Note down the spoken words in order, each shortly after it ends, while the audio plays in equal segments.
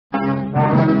The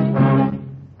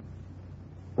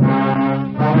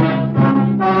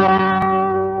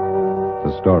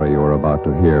story you are about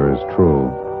to hear is true.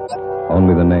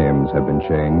 Only the names have been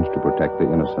changed to protect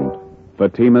the innocent.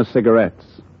 Fatima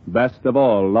Cigarettes, best of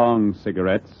all long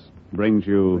cigarettes, brings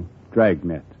you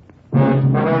Dragnet.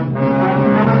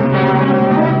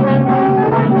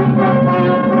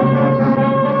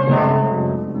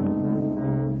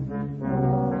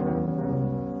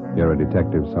 You're a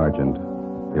detective sergeant.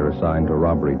 You're assigned to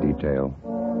robbery detail.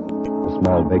 A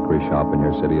small bakery shop in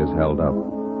your city is held up.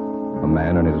 A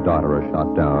man and his daughter are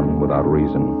shot down without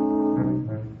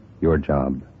reason. Your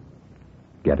job,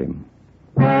 get him.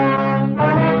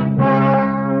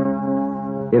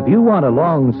 If you want a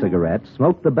long cigarette,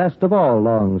 smoke the best of all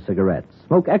long cigarettes.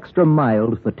 Smoke extra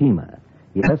mild Fatima.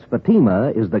 Yes,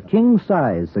 Fatima is the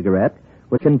king-size cigarette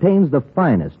which contains the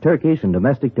finest Turkish and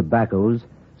domestic tobaccos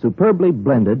superbly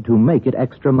blended to make it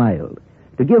extra mild,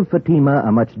 to give Fatima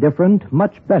a much different,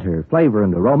 much better flavor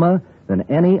and aroma than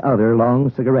any other long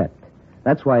cigarette.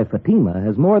 That's why Fatima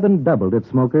has more than doubled its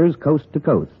smokers coast to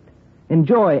coast.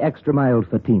 Enjoy extra mild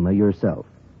Fatima yourself.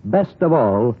 Best of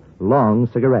all, long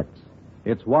cigarettes.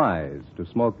 It's wise to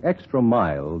smoke extra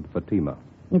mild Fatima.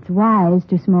 It's wise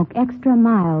to smoke extra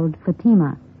mild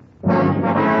Fatima.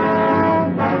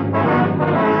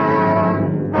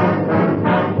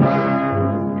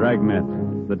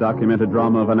 Dragnet, the documented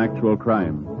drama of an actual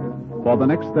crime. For the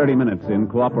next 30 minutes, in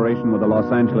cooperation with the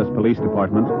Los Angeles Police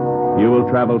Department, you will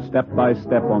travel step by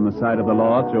step on the side of the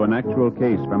law through an actual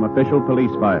case from official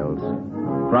police files.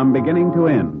 From beginning to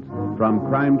end, from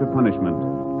crime to punishment,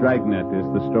 Dragnet is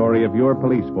the story of your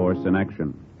police force in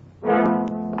action. It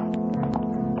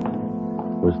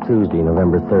was Tuesday,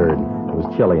 November 3rd. It was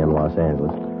chilly in Los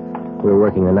Angeles. We were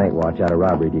working the night watch out of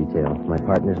robbery detail. My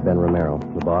partner's Ben Romero.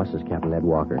 The boss is Captain Ed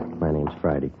Walker. My name's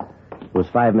Friday. It was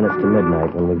 5 minutes to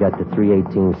midnight when we got to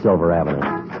 318 Silver Avenue,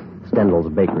 Stendel's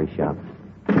bakery shop.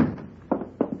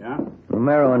 Yeah?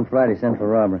 Romero and Friday, Central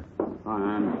Robbery. Hi,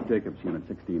 I'm Jacobs, Unit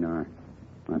 16R.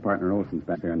 My partner Olson's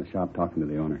back there in the shop talking to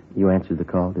the owner. You answered the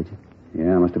call, did you?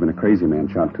 Yeah, must have been a crazy man.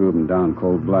 Shot two of them down,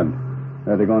 cold blood.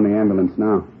 There they go in the ambulance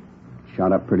now.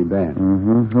 Shot up pretty bad.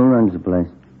 Mm-hmm. Who runs the place?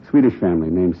 Swedish family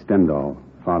named Stendal.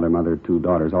 Father, mother, two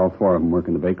daughters. All four of them work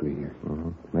in the bakery here.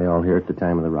 Mm-hmm. They all here at the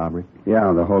time of the robbery?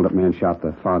 Yeah, the hold-up man shot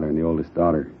the father and the oldest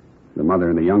daughter. The mother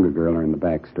and the younger girl are in the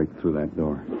back, straight through that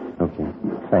door. Okay.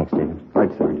 Thanks, David.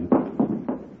 Right, Sergeant.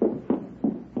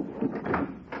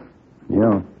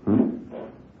 Joe. Huh?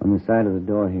 On the side of the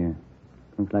door here.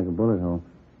 Looks like a bullet hole.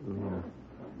 Yeah.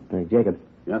 Hey, Jacob.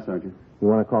 Yes, Sergeant. You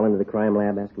want to call into the crime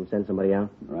lab, ask them to send somebody out?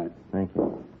 Right. Thank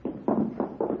you.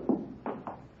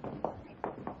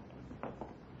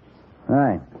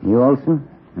 Hi. You Olson?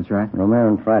 That's right. Romero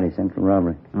and Friday, Central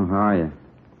Robbery. Oh, how are you?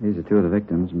 These are two of the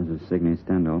victims, Mrs. Signey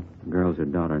Stendal. The girl's her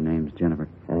daughter, name's Jennifer.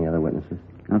 Any other witnesses?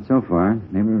 Not so far.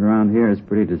 Neighborhood around here is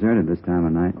pretty deserted this time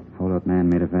of night. Hold-up man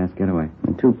made a fast getaway.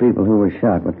 The two people who were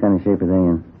shot, what kind of shape are they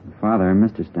in? The father,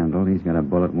 Mr. Stendal, he's got a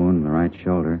bullet wound in the right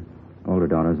shoulder. Older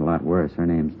daughter's a lot worse. Her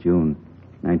name's June,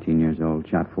 19 years old.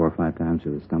 Shot 4 or 5 times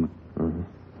through the stomach. Mm-hmm.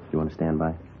 You want to stand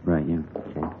by? Right, yeah.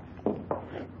 Okay.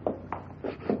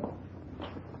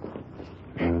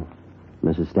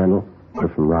 Mrs. Stendal, we're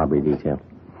from robbery detail.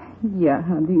 Ja,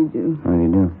 how do you do? How do you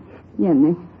do?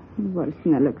 Jenny, var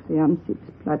snäll och se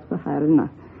ansiktsplats på herrarna.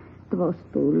 2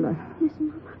 stolar. Yes,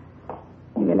 Mama.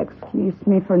 You will excuse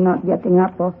me for not getting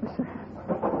up, officer.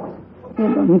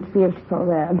 You don't feel so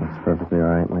well. That's perfectly all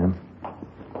right, ma'am.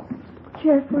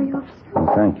 Chair for you, officer.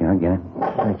 Oh, thank you. I'll get it.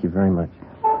 Thank you very much.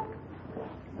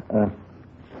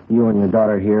 You and your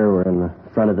daughter here were in the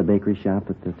front of the bakery shop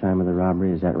at the time of the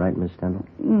robbery. Is that right, Miss Stendal?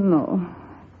 No.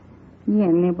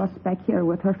 Jenny was back here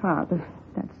with her father.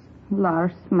 That's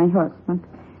Lars, my husband.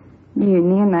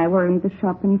 Jenny and I were in the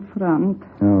shop in front.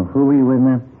 Oh, who were you with,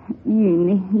 ma'am?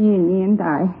 Jenny and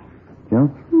I. Joe?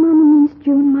 Mama means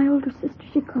June, my older sister.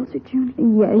 She calls her June.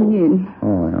 Yeah, June.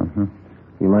 Oh, yeah. Huh.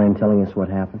 You mind telling us what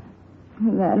happened?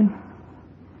 Well,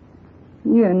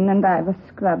 June and I was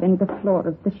scrubbing the floor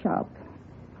of the shop.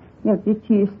 Every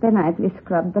Tuesday night we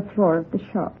scrubbed the floor of the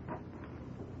shop.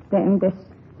 Then this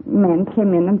man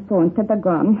came in and pointed a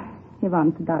gun. He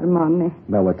wanted our money.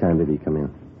 About what time did he come in?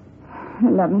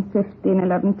 11:15,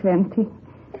 11:20.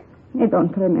 I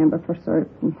don't remember for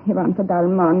certain. He wanted our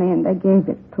money and I gave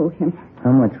it to him.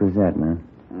 How much was that, ma'am?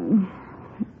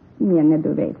 Jenny,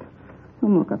 du vet. Hur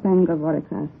många pengar var det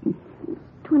klassen?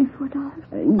 $24.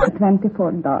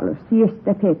 $24. Just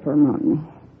the paper money.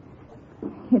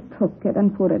 He took it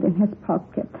and put it in his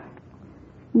pocket.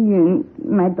 June,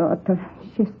 my daughter,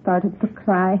 she started to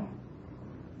cry.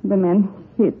 The man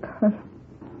hit her.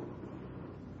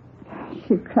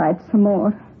 She cried some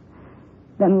more.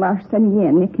 Then Lars and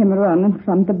Jenny came running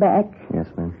from the back. Yes,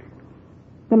 ma'am.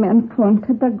 The man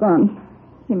pointed the gun.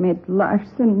 He made Lars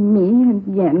and me and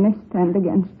Jenny stand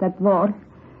against that wall.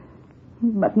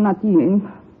 But not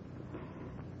June.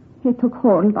 He took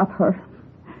hold of her.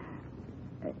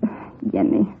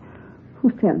 Jenny, who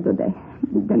fell today?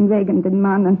 Den vägen din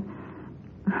mannen.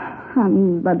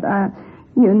 Han var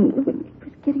June. It was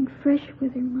getting fresh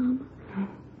with her, Mama.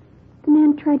 The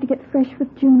man tried to get fresh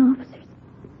with June officers.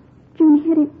 June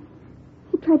hit him.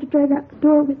 He tried to drag out the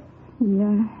door with him.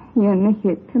 Yeah, June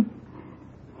hit him.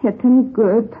 Hit him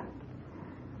good.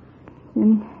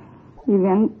 And he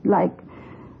went like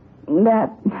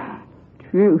that,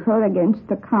 threw her against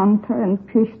the counter and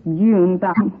pushed June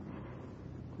down.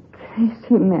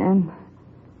 Crazy man.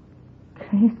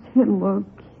 Crazy look.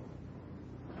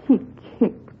 He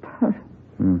kicked her.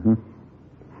 Mm-hmm.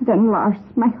 Then Lars,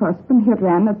 my husband, he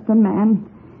ran at the man.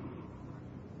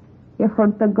 He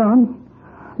heard the gun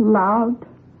loud,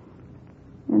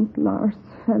 and Lars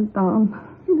fell down.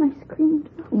 And I screamed.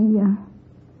 Yeah,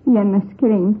 Jenna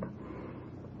screamed.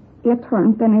 I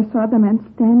turned and I saw the man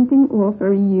standing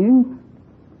over you.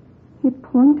 He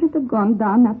pointed the gun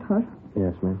down at her.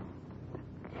 Yes, ma'am.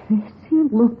 Crazy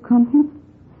look on him.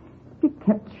 He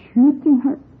kept shooting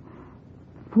her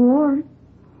 4,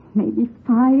 maybe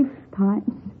 5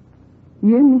 times.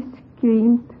 Jenny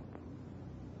screamed.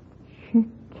 She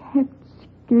kept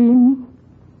screaming.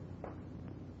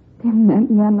 The man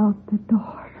ran out the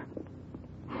door.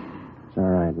 It's all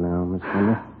right now, Miss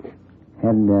Linda.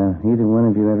 Had either one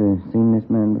of you ever seen this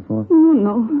man before?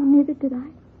 No. Neither did I.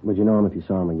 Would you know him if you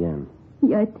saw him again?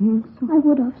 Yeah, I think so. I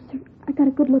would, officer. I got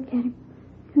a good look at him.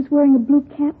 He was wearing a blue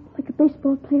cap like a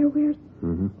baseball player wears.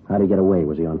 Mm-hmm. How'd he get away?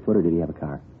 Was he on foot or did he have a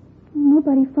car?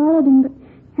 Nobody followed him, but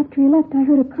after he left, I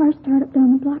heard a car start up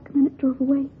down the block, and then it drove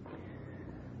away.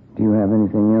 Do you have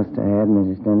anything else to add,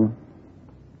 Mrs. Stendhal?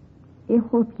 I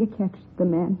hope you catch the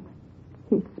man.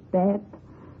 He's bad.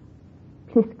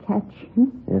 Please catch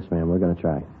him. Yes, ma'am. We're going to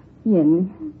try. Jenny,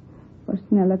 var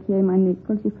snäll att ge mig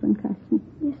Nichols ifrån kassan.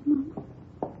 Yes, Mama.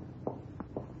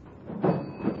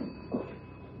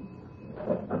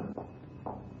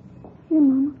 Here,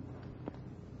 Mama.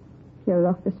 Here,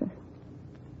 officer.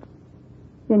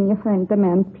 When you find the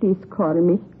man, please call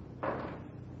me.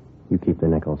 You keep the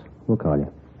nickels. We'll call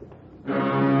you.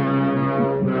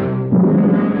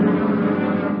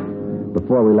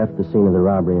 Before we left the scene of the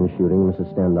robbery and shooting,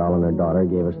 Mrs. Stendhal and her daughter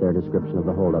gave us their description of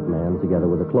the hold-up man, together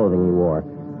with the clothing he wore.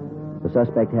 The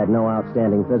suspect had no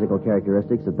outstanding physical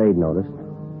characteristics that they'd noticed.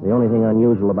 The only thing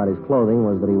unusual about his clothing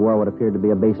was that he wore what appeared to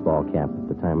be a baseball cap at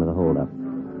the time of the hold-up.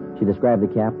 She described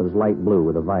the cap as light blue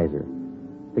with a visor.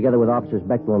 Together with Officers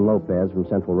Bechtel and Lopez from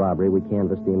Central Robbery, we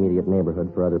canvassed the immediate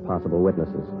neighborhood for other possible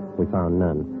witnesses. We found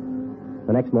none.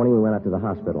 The next morning, we went out to the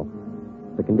hospital.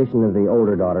 The condition of the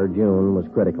older daughter, June, was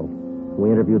critical. We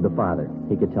interviewed the father.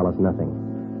 He could tell us nothing.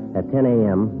 At 10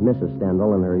 a.m., Mrs.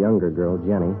 Stendhal and her younger girl,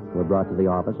 Jenny, were brought to the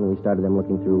office, and we started them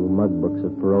looking through mug books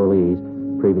of parolees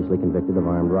previously convicted of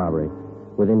armed robbery.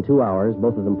 Within 2 hours,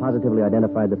 both of them positively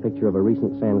identified the picture of a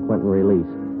recent San Quentin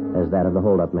release as that of the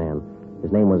hold-up man.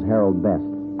 His name was Harold Best.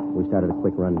 We started a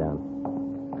quick rundown.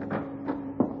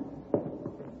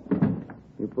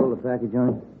 You pulled the package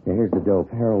on? Yeah, here's the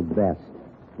dope. Harold Best.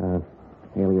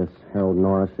 Alias Harold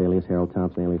Norris, alias Harold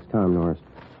Thompson, alias Tom Norris.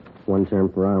 One term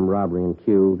for armed robbery in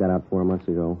Q. Got out 4 months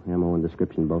ago. Ammo and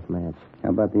description both match. How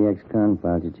about the ex-con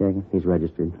files? You checking? He's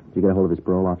registered. Did you get a hold of his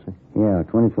parole officer? Yeah,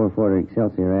 2440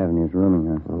 Excelsior Avenue is rooming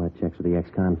house. Well, that checks with the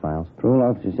ex-con files. Parole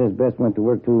officer says Best went to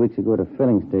work 2 weeks ago at a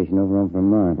filling station over on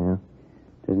Vermont. Yeah?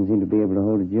 Doesn't seem to be able to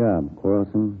hold a job.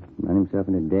 Quarrelsome, run himself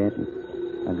into debt.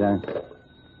 I got it.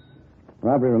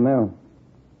 Robbery, Romero.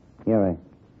 Yeah, right.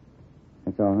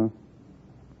 That's all, huh?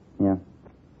 Yeah.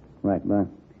 Right, bye.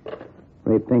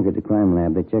 Ray Pink at the crime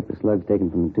lab. They checked the slugs taken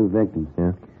from the 2 victims.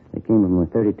 Yeah? They came from a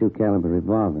 .32 caliber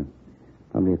revolver.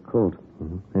 Probably a Colt.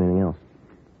 Mm-hmm. Anything else?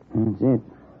 That's it.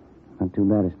 Not too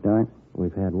bad a start.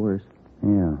 We've had worse.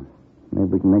 Yeah. Maybe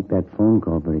we can make that phone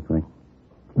call pretty quick.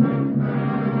 2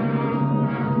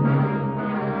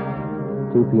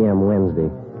 p.m. Wednesday.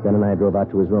 Ben and I drove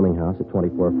out to his rooming house at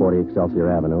 2440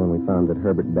 Excelsior Avenue, and we found that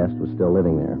Herbert Best was still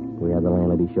living there. We had the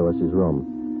landlady show us his room.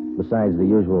 Besides the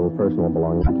usual personal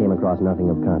belongings, we came across nothing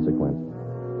of consequence.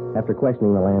 After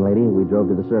questioning the landlady, we drove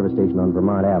to the service station on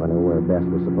Vermont Avenue, where Best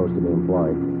was supposed to be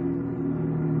employed.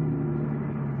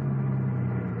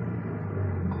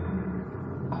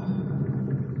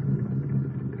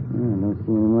 I don't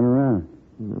see anyone around.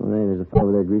 Well, hey, there's a fellow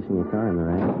over there greasing your car in the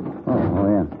rack. Oh,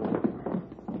 yeah.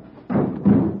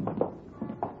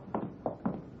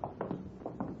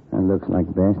 That looks like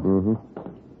Best. Mm-hmm.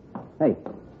 Hey,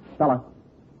 Fella,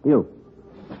 you.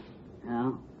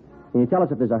 Al? Can you tell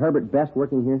us if there's a Herbert Best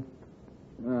working here?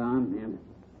 I'm him.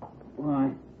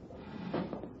 Why?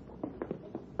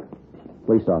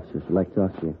 Police officers would like to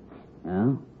talk to you.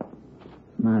 Al?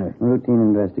 Matter. Routine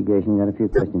investigation. Got a few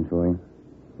questions for you.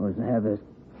 Supposed to have this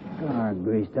car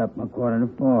greased up a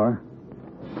 3:45.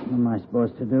 What am I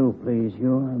supposed to do, please?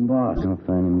 You or boss? I'll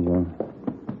find him, Joe.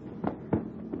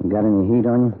 You got any heat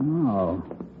on you? No.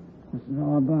 What's it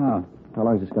all about? How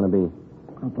long is this going to be?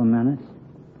 Couple minutes.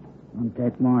 Won't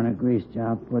take more than a grease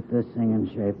job. Put this thing in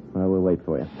shape. Well, we'll wait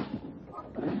for you.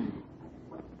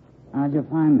 How'd you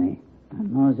find me? That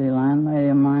nosy landlady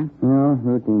of mine? No,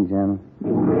 routine channel.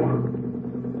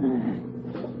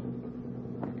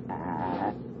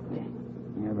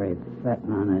 Every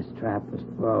fettin' on this trap was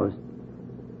closed.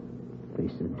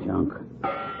 Piece of junk.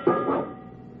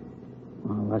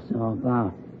 Well, what's it all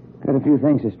about? Got a few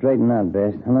things to straighten out,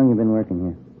 Best. How long you been working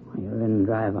here? You didn't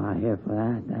drive out here for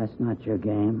that. That's not your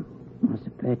game. What's the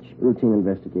pitch? Routine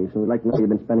investigation. We'd like to know where you've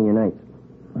been spending your nights.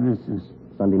 For instance?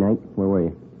 Sunday night? Where were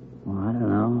you? Well, I don't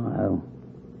know.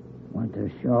 I went to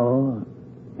a show.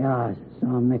 Yeah, I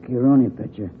saw a Mickey Rooney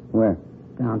picture. Where?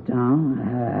 Downtown.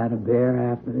 I had a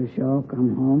beer after the show,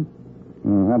 come home.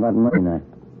 How about Monday night?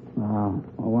 Well,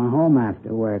 I went home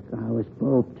after work. I was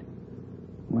pooped.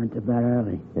 Went to bed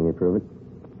early. Can you prove it?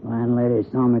 Landlady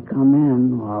saw me come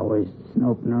in, always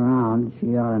snooping around.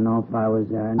 She ought to know if I was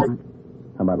there or not.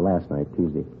 How about last night,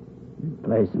 Tuesday?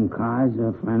 Played some cards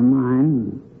with a friend of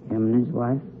mine, him and his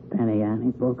wife, Penny Annie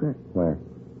Booker. Where?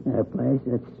 Their place,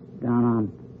 it's down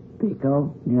on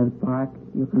Pico, near the park.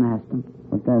 You can ask them.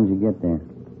 What time did you get there?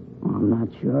 Well, I'm not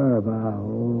sure. About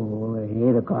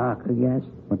 8 o'clock, I guess.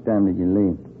 What time did you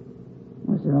leave?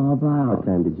 What's it all about? What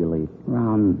time did you leave?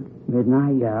 Around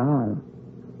midnight, yeah.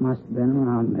 Must have been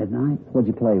around midnight. What'd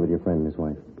you play with your friend and his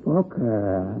wife?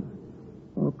 Poker.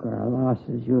 I lost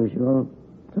as usual.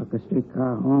 Took a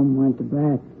streetcar home, went to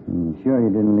bed. Sure you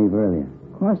didn't leave earlier?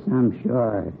 Of course I'm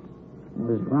sure. It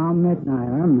was around midnight,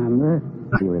 I remember.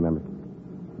 What do you remember?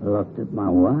 I looked at my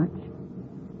watch.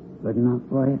 Good enough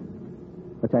for you?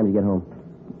 What time did you get home?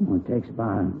 Well, it takes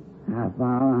about a half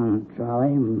hour on a trolley.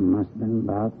 Must have been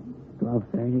about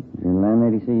 12:30. Did your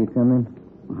landlady see you come in?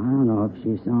 I don't know if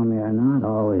she saw me or not.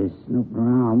 Always snooping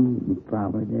around.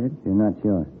 Probably did. You're not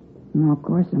sure? No, of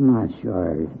course I'm not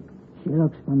sure. She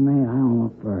looks for me. I don't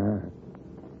look for her.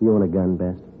 You own a gun,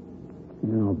 Best?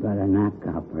 You know better than that,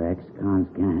 copper. Ex-cons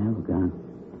can't have a gun.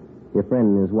 Your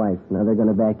friend and his wife. Now, they're going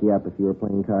to back you up if you were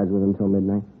playing cards with them till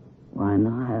midnight? Why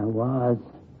not? I was.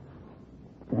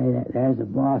 Say, there's the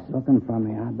boss looking for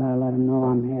me. I better let him know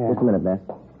I'm here. Just a minute, Best.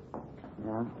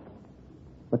 Yeah?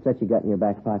 What's that you got in your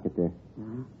back pocket there?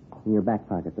 Huh? In your back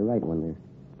pocket, the right one there.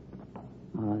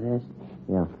 Oh, this?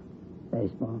 Yeah.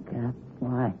 Baseball cap.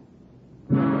 Why?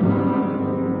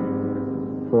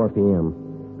 4 p.m.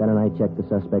 Ben and I checked the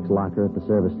suspect's locker at the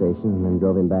service station and then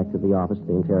drove him back to the office to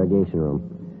the interrogation room.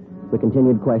 We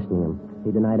continued questioning him.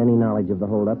 He denied any knowledge of the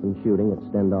holdup and shooting at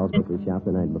Stendhal's bakery shop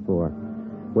the night before.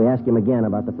 We asked him again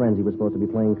about the friends he was supposed to be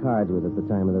playing cards with at the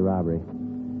time of the robbery.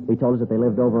 He told us that they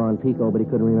lived over on Pico, but he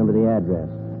couldn't remember the address.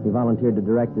 He volunteered to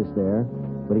direct us there,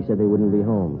 but he said they wouldn't be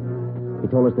home. He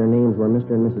told us their names were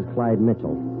Mr. and Mrs. Clyde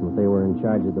Mitchell, and that they were in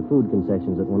charge of the food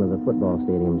concessions at one of the football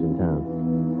stadiums in town.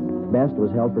 Best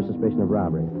was held for suspicion of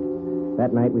robbery.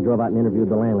 That night, we drove out and interviewed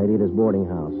the landlady at his boarding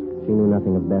house. She knew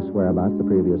nothing of Best's whereabouts the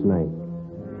previous night.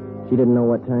 She didn't know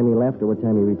what time he left or what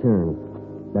time he returned.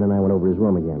 Ben and I went over his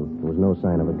room again. There was no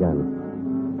sign of a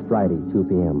gun. Friday, 2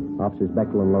 p.m. Officers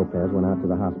Bechtel and Lopez went out to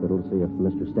the hospital to see if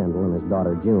Mr. Stendhal and his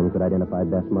daughter June could identify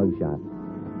Best's mugshot.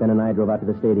 Ben and I drove out to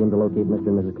the stadium to locate Mr.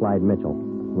 and Mrs. Clyde Mitchell.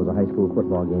 There was a high school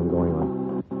football game going on.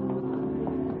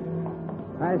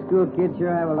 High school kids sure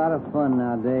have a lot of fun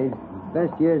nowadays.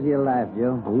 Best years of your life,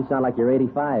 Joe. Well, you sound like you're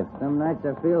 85. Some nights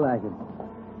I feel like it.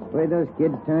 The way those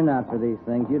kids turn out for these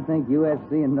things, you'd think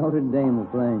USC and Notre Dame were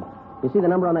playing. You see the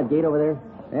number on that gate over there?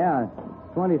 Yeah,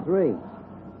 23. Is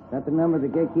that the number the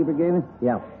gatekeeper gave me?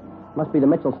 Yeah. Must be the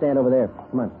Mitchell stand over there.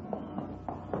 Come on.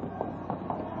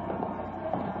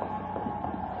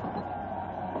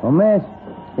 Oh, miss,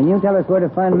 can you tell us where to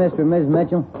find Mr. and Ms.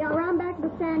 Mitchell? Yeah, around back to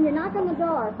the stand. You knock on the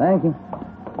door. Thank you.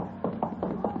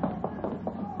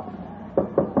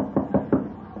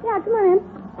 Yeah, come on in.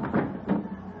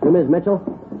 You Ms. Mitchell?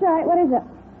 That's all right. What is it?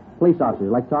 Police officers.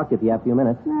 I'd like to talk to you if you have a few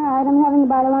minutes. All right, I'm having a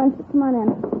bite of lunch, but come on in.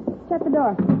 Shut the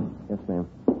door. Yes, ma'am.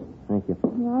 Thank you.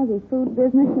 Well, the food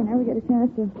business, you never get a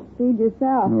chance to feed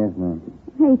yourself. Yes, ma'am.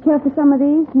 Hey, care for some of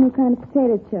these? New kind of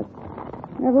potato chips.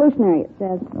 Revolutionary, it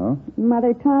says. Oh?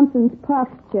 Mother Thompson's puff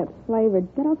chips, flavored.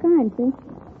 Got all kinds, see?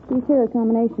 These here are a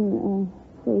combination,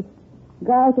 see.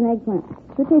 Garlic and eggplant.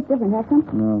 Sure tastes different. Have some?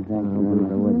 No, thank you very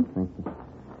much. I would. Thank you.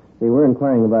 See, we're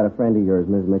inquiring about a friend of yours,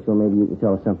 Ms. Mitchell. Maybe you can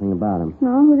tell us something about him.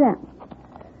 No, who's that?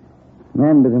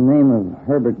 Man by the name of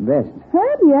Herbert Best.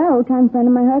 Herb? Yeah, old-time friend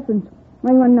of my husband's. What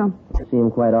do you want to know? See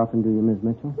him quite often, do you, Ms.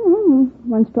 Mitchell?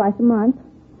 Once, twice a month.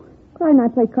 Clyde and I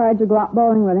play cards or go out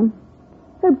bowling with him.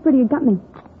 Herb's pretty good company.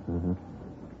 Uh-huh.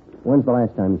 When's the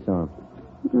last time you saw him?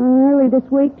 Early this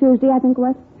week, Tuesday, I think it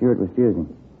was. Sure, it was Tuesday.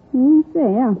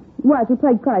 Yeah. It was. We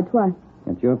played cards. Why?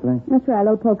 That's your place? That's right, a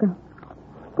little poker.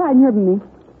 Clyde and Herb and me.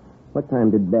 What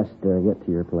time did Best get to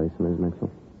your place, Ms.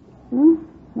 Mitchell?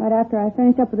 Right after I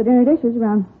finished up with the dinner dishes,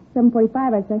 around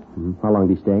 7:45, I'd say. Mm-hmm. How long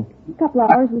did he stay? A couple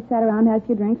hours. We sat around, had a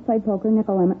few drinks, played poker,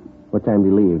 nickel limit. What time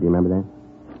did he leave? Do you remember that?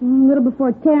 A little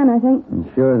before 10, I think. I'm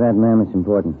sure that man is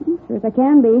important. Sure as I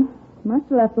can be. Must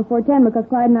have left before 10 because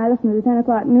Clyde and I listened to the 10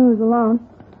 o'clock news alone.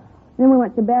 Then we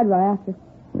went to bed right after.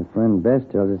 Your friend Best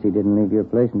tells us he didn't leave your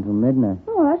place until midnight.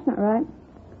 Oh, that's not right.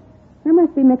 I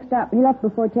must be mixed up. He left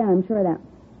before 10, I'm sure of that.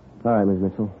 All right, Ms.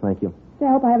 Mitchell. Thank you. Say,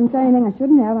 I hope I haven't said anything I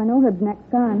shouldn't have. I know Herb's next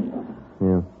con.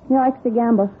 Yeah, He likes to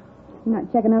gamble. You're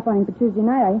not checking up on him for Tuesday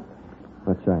night, are you?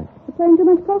 that's right. You playing too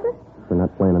much poker? We're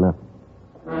not playing enough.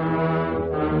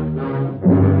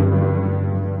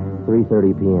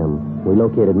 3:30 p.m. We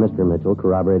located Mr. Mitchell,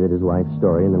 corroborated his wife's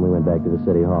story, and then we went back to the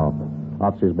city hall.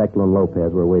 Officers Bechtel and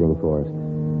Lopez were waiting for us.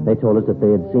 They told us that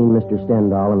they had seen Mr.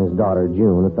 Stendhal and his daughter,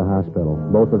 June, at the hospital.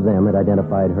 Both of them had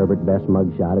identified Herbert Best's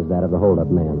mugshot as that of the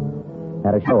holdup man.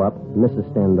 At a show-up, Mrs.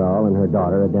 Stendhal and her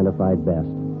daughter identified Best.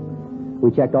 We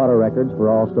checked auto records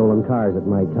for all stolen cars that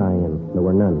might tie in. There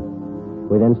were none.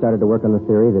 We then started to work on the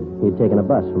theory that he had taken a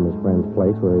bus from his friend's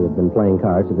place where he had been playing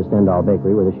cards to the Stendhal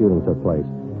bakery where the shooting took place.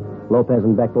 Lopez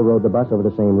and Bechtel rode the bus over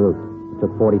the same route. It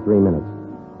took 43 minutes.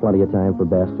 Plenty of time for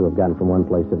Best to have gotten from one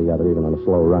place to the other, even on a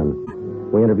slow run.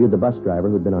 We interviewed the bus driver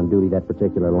who'd been on duty that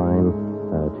particular line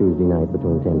Tuesday night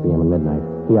between 10 p.m. and midnight.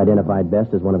 He identified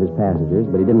Best as one of his passengers,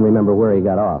 but he didn't remember where he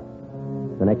got off.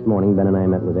 The next morning, Ben and I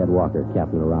met with Ed Walker,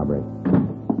 captain of robbery.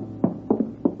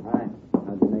 Hi.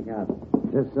 How'd you make out?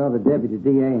 Just saw the deputy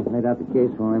DA. Laid out the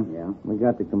case for him. Yeah? We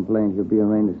got the complaint. He'll be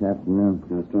arraigned this afternoon.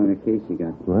 How strong a case you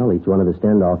got? Well, each one of the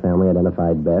Stendhal family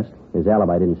identified Best. His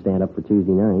alibi didn't stand up for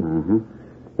Tuesday night. Uh-huh.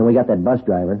 Then we got that bus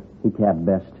driver. He tapped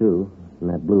Best, too. And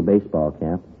that blue baseball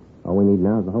cap. All we need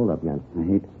now is the hold-up gun. I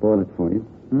hate to spoil it for you.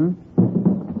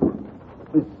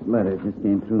 This letter just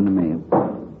came through in the mail.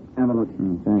 Have a look.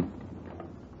 Thanks.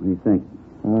 What do you think?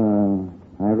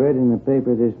 I read in the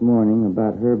paper this morning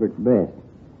about Herbert Best.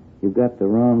 You got the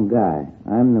wrong guy.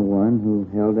 I'm the one who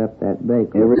held up that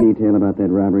bakery. Every detail about that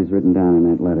robbery is written down in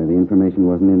that letter. The information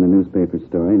wasn't in the newspaper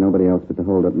story. Nobody else but the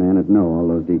hold-up man would know all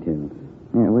those details.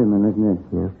 Yeah, wait a minute, listen to this.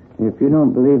 Yeah? If you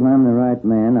don't believe I'm the right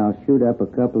man, I'll shoot up a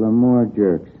couple of more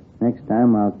jerks. Next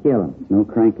time, I'll kill him. It's no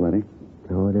crank letter.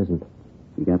 No, it isn't.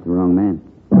 You got the wrong man.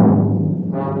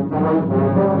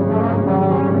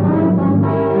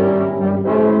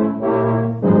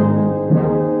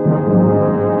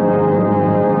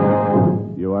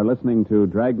 You are listening to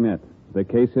Dragnet, the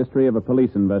case history of a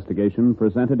police investigation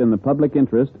presented in the public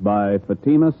interest by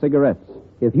Fatima Cigarettes.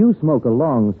 If you smoke a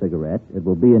long cigarette, it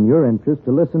will be in your interest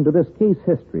to listen to this case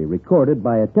history recorded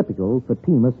by a typical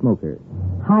Fatima smoker.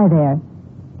 Hi there.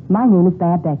 My name is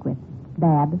Bab Beckwith.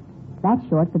 Bab. That's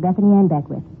short for Bethany Ann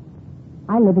Beckwith.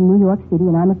 I live in New York City,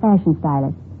 and I'm a fashion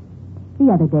stylist. The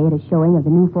other day, at a showing of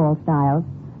the new fall styles,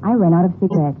 I ran out of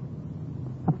cigarettes.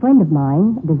 A friend of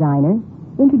mine, a designer,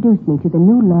 introduced me to the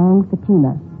new long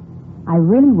Fatima. I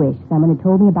really wish someone had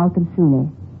told me about them sooner.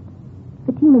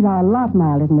 Fatimas are a lot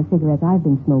milder than the cigarettes I've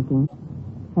been smoking,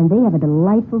 and they have a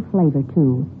delightful flavor,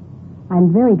 too.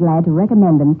 I'm very glad to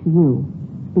recommend them to you,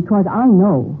 because I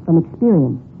know from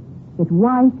experience it's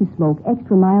wise to smoke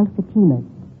extra mild Fatimas.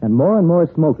 And more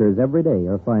smokers every day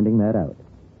are finding that out.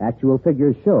 Actual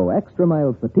figures show extra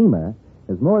mild Fatima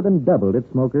has more than doubled its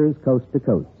smokers coast to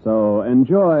coast. So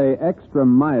enjoy extra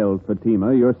mild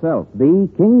Fatima yourself. The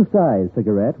king-size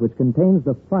cigarette, which contains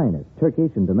the finest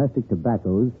Turkish and domestic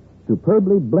tobaccos,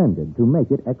 superbly blended to make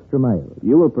it extra mild.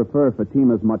 You will prefer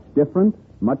Fatima's much different,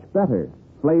 much better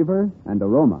flavor and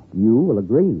aroma. You will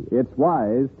agree. It's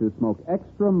wise to smoke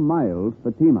extra mild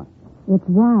Fatima. It's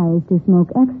wise to smoke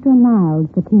extra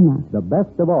mild Fatima. The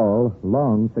best of all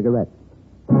long cigarettes.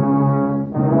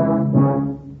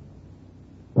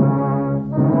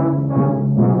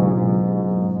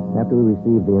 After we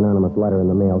received the anonymous letter in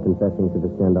the mail confessing to the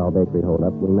Stendhal Bakery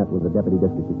holdup, we met with the deputy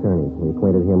district attorney. We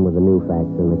acquainted him with the new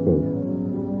facts in the case.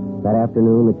 That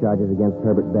afternoon, the charges against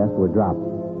Herbert Best were dropped.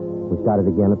 We started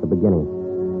again at the beginning.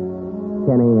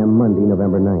 10 a.m. Monday,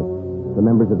 November 9th. The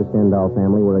members of the Stendhal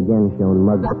family were again shown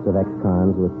mugbooks of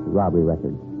ex-cons with robbery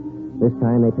records. This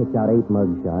time they picked out 8 mug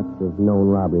shots of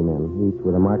known robbery men, each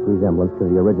with a marked resemblance to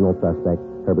the original suspect,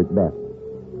 Herbert Best.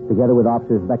 Together with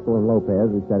officers Bechtel and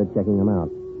Lopez, we started checking them out.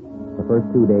 The first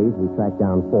 2 days, we tracked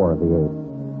down 4 of the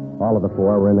 8. All of the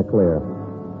 4 were in the clear.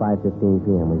 5:15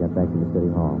 p.m., we got back to the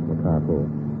city hall for carpool.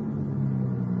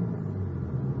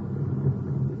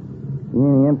 See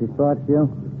any empty spots, Joe?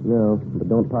 No, but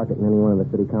don't park it in any one of the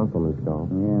city councilman's stalls.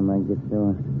 Yeah, I might get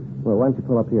sore. Well, why don't you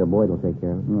pull up here? Boyd will take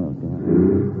care of it. No, okay.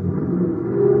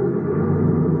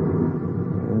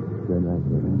 That's good right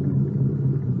there.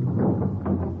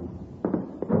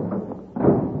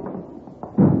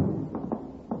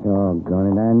 Doggone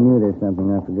it, I knew there's something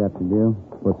I forgot to do.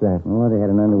 What's that? Oh, they had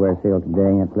an underwear sale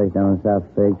today. That place down in South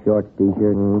Fake, shorts,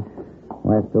 T-shirts.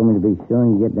 Wife told me to be sure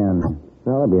and get down there.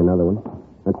 Well, there'll be another one.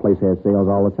 That place has sales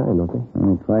all the time, don't they?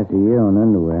 Only twice a year on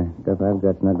underwear. Stuff I've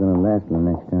got's not going to last till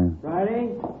next time.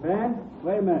 Friday? Ben?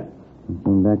 Wait a minute.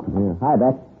 Came back. Yeah. Hi,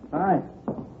 Beck. Hi.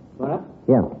 What up?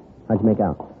 Yeah. How'd you make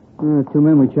out? 2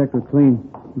 men we checked were clean.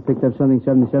 We picked up something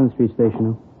 77th Street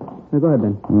Station. Now, go ahead,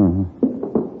 Ben. Mm-hmm.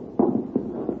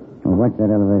 Well, watch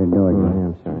that elevator door, Joe. Yeah,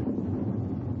 I'm sorry.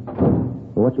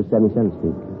 Well, what's with 77th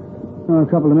Street? Oh, a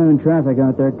couple of men in traffic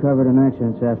out there covered an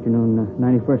accident this afternoon.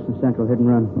 91st and Central, hit and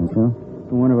run. So?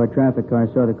 And one of our traffic cars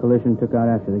saw the collision, took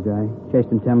out after the guy. Chased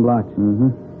him 10 blocks.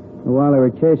 Mm-hmm. And while they were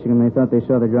chasing him, they thought they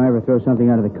saw the driver throw something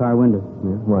out of the car window.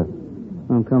 Yeah, what?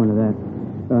 I'm coming to that.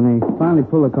 When they finally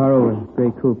pulled the car over,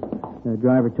 gray coupe, the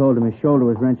driver told him his shoulder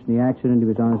was wrenched in the accident. He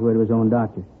was on his way to his own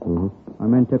doctor. Mm-hmm. Our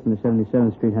men took him to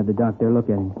 77th Street, had the doc there look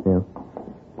at him. Yeah.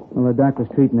 Well, the doc was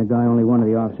treating the guy. Only one of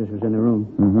the officers was in the room.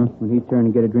 Mm-hmm. When he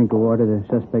turned to get a drink of water, the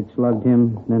suspect slugged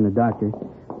him, then the doctor.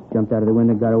 Jumped out of the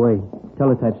window, got away.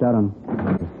 Teletype's out on him.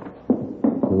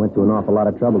 He went to an awful lot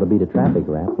of trouble to beat a traffic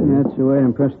rap. Yeah, that's the way to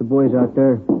impress the boys out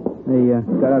there. They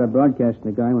got out of broadcasting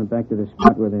the guy, went back to the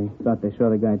spot where they thought they saw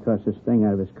the guy toss this thing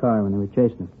out of his car when they were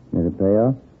chasing him. Did it pay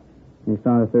off? They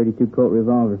found a 32 Colt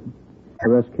revolver.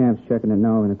 Russ Camp's checking it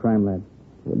now in the crime lab.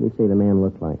 What did you say the man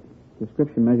looked like?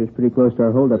 Description measures pretty close to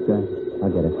our holdup guy.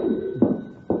 I'll get it.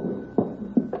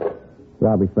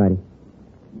 Robbery Friday.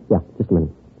 Yeah, just a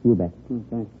minute. You bet.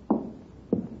 Okay.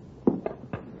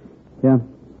 Yeah.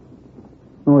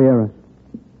 Oh, yeah, Russ.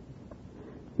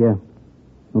 Yeah.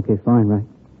 Okay, fine, right.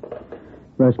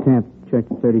 Russ Camp checked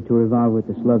the 32 revolver with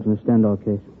the slugs in the Stendhal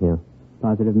case. Yeah.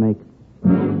 Positive make.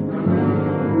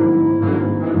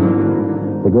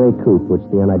 The gray coupe, which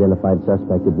the unidentified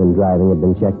suspect had been driving, had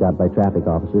been checked out by traffic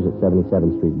officers at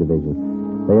 77th Street Division.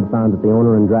 They had found that the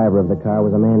owner and driver of the car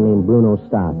was a man named Bruno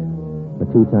Stock, a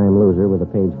 2-time loser with a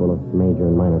page full of major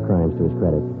and minor crimes to his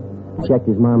credit. We checked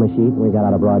his mama sheet, and we got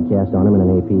out a broadcast on him in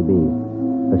an APB.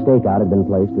 A stakeout had been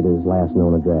placed at his last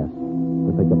known address.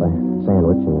 We picked up a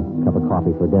sandwich and a cup of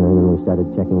coffee for dinner, and then we started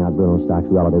checking out Bruno Stock's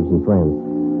relatives and friends.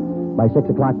 By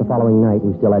 6 o'clock the following night,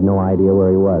 we still had no idea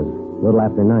where he was. A little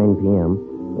after 9 p.m.,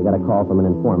 we got a call from an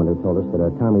informant who told us that a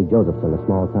Tommy Josephson, a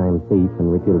small-time thief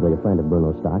and reputedly a friend of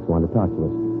Bruno Stock's, wanted to talk to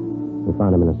us. We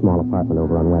found him in a small apartment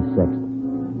over on West 6th.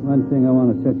 One thing I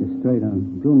want to set you straight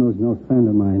on. Bruno's no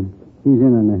friend of mine. He's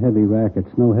in on the heavy rackets.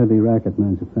 No heavy racket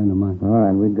man's a friend of mine. All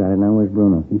right, we got it. Now, where's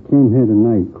Bruno? He came here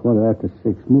tonight,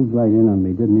 6:15. Moved right in on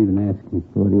me. Didn't even ask me.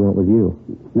 What do you want with you?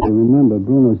 Now, remember,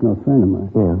 Bruno's no friend of mine.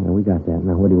 Yeah, we got that.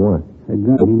 Now, what do you want? A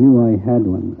gun. He knew I had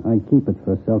one. I keep it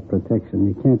for self-protection.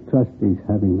 You can't trust these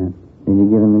heavy men. Did you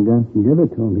give him the gun? Give it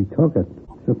to him. He took it.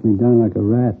 Shook me down like a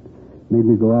rat. Made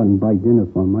me go out and buy dinner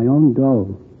for him. My own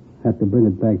dough. Had to bring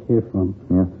it back here from.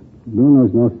 Yeah.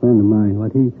 Bruno's no friend of mine.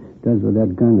 What he does with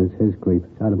that gun is his grief.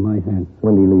 It's out of my hands.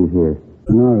 When did he leave here?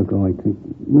 An hour ago, I think.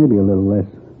 Maybe a little less.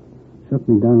 Shook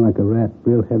me down like a rat.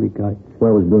 Real heavy guy.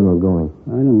 Where was Bruno going?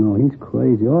 I don't know. He's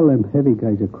crazy. All them heavy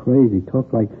guys are crazy. Talk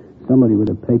like somebody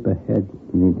with a paper head.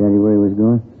 Did he tell you where he was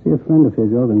going? See a friend of his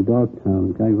over in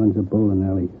Dogtown. The guy runs a bowling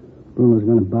alley. Bruno's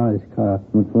going to borrow his car.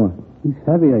 What for? He's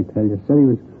heavy, I tell you. Said he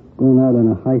was going out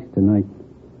on a heist tonight.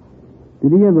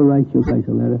 Did he ever write you guys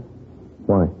a letter?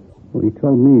 Why? Well, he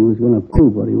told me he was going to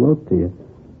prove what he wrote to you.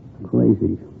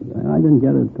 Crazy. I didn't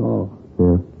get it at all.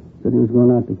 Yeah. Said he was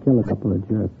going out to kill a couple of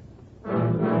jerks.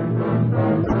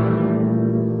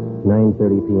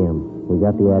 9:30 p.m. We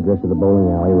got the address of the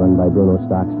bowling alley run by Bruno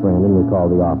Stock's friend, and we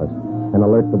called the office. An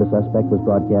alert for the suspect was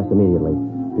broadcast immediately.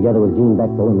 Together with Gene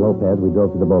Bechtel and Lopez, we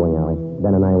drove to the bowling alley.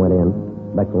 Ben and I went in.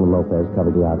 Bechtel and Lopez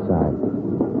covered the outside.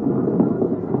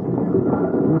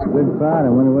 It's a good crowd.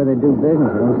 I wonder where they do business.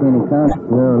 I don't see any counters.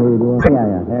 No, neither do I.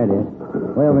 Yeah, there it is.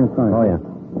 Way over in front. Oh, yeah.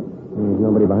 There's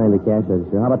nobody behind the cash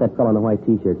register. How about that fellow in the white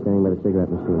T-shirt standing by the cigarette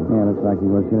machine? Yeah, looks like he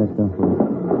works here. Let's go.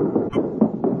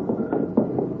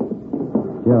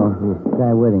 Joe, the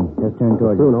guy with him. Just turned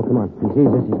towards us. Bruno, come on. He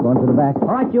sees us. He's going to the back.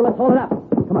 All right, you, let's hold it up.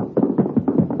 Come on.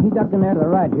 He ducked in there to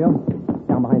the right, Joe.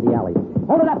 Down behind the alley.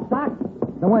 Hold it up, Stock.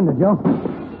 The window, Joe.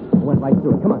 He went right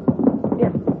through it. Come on.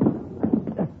 Here.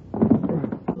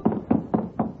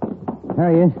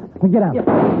 There he is. Get out.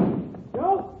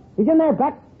 Joe! He's in there,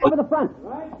 back over the front.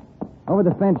 Right. Over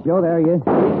the fence, Joe. There he is.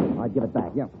 All right, give it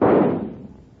back. Yeah.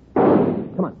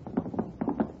 Come on.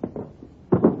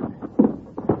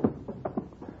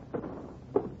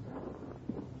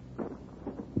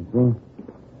 You see?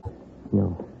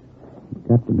 No. It's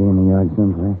got to be in the yard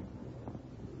someplace.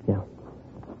 Yeah.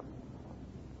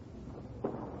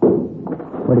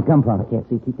 Where'd it come from? I can't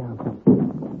see. Keep down.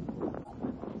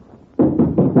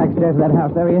 Backstairs of that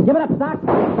house. There he is. Give it up, Stock.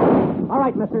 All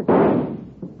right, mister.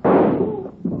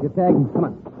 You tag him. Come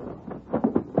on.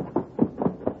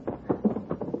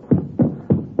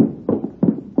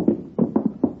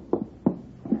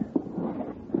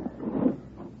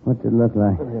 What's it look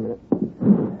like? Wait a minute.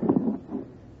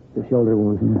 The shoulder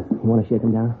wound. You want to shake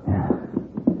him down? Yeah.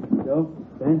 Joe?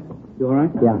 Ben? You all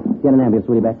right? Yeah. Get an ambulance,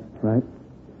 will you, Beck? Right.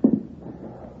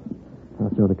 I'll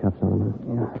throw the cuffs on him. Huh?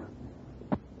 Yeah.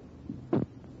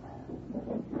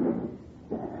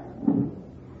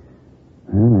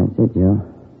 Well, that's it, Joe.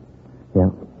 Yeah.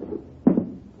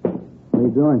 Where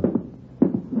you going?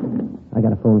 I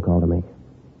got a phone call to make.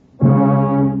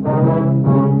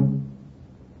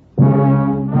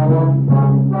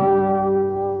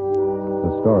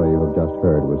 The story you have just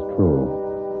heard was true.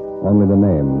 Only the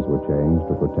names were changed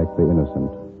to protect the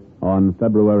innocent. On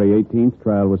February 18th,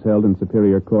 trial was held in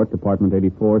Superior Court, Department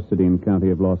 84, City and County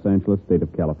of Los Angeles, State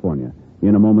of California.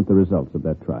 In a moment, the results of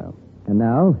that trial. And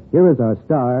now, here is our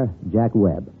star, Jack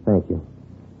Webb. Thank you.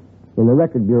 In the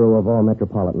Record Bureau of all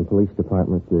Metropolitan Police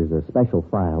Departments, there's a special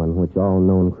file in which all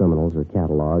known criminals are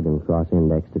cataloged and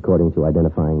cross-indexed according to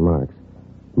identifying marks.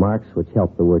 Marks which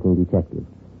help the working detective.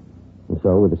 And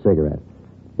so with the cigarette.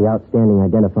 The outstanding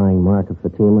identifying mark of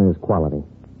Fatima is quality.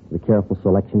 The careful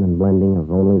selection and blending of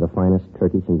only the finest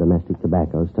Turkish and domestic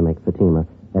tobaccos to make Fatima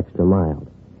extra mild.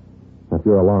 Now, if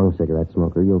you're a long cigarette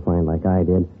smoker, you'll find, like I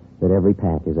did, that every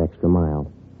pack is extra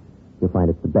mild. You'll find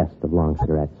it's the best of long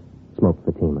cigarettes. Smoke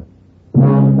Fatima.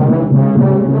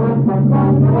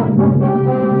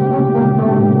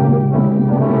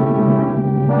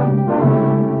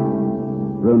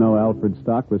 Bruno Alfred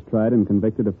Stock was tried and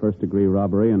convicted of first-degree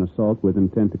robbery and assault with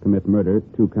intent to commit murder,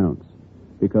 2 counts.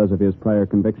 Because of his prior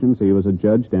convictions, he was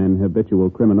adjudged an habitual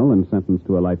criminal and sentenced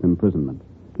to a life imprisonment.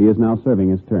 He is now serving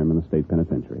his term in the state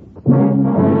penitentiary.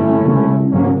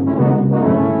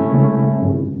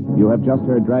 You have just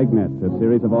heard Dragnet, a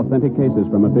series of authentic cases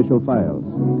from official files.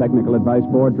 Technical advice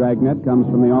for Dragnet comes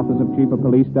from the Office of Chief of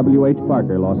Police W.H.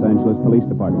 Parker, Los Angeles Police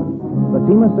Department.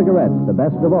 Fatima Cigarettes, the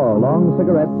best of all long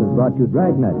cigarettes, has brought you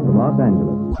Dragnet from Los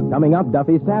Angeles. Coming up,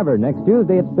 Duffy's Tavern next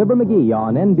Tuesday at Fibber McGee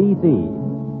on NBC.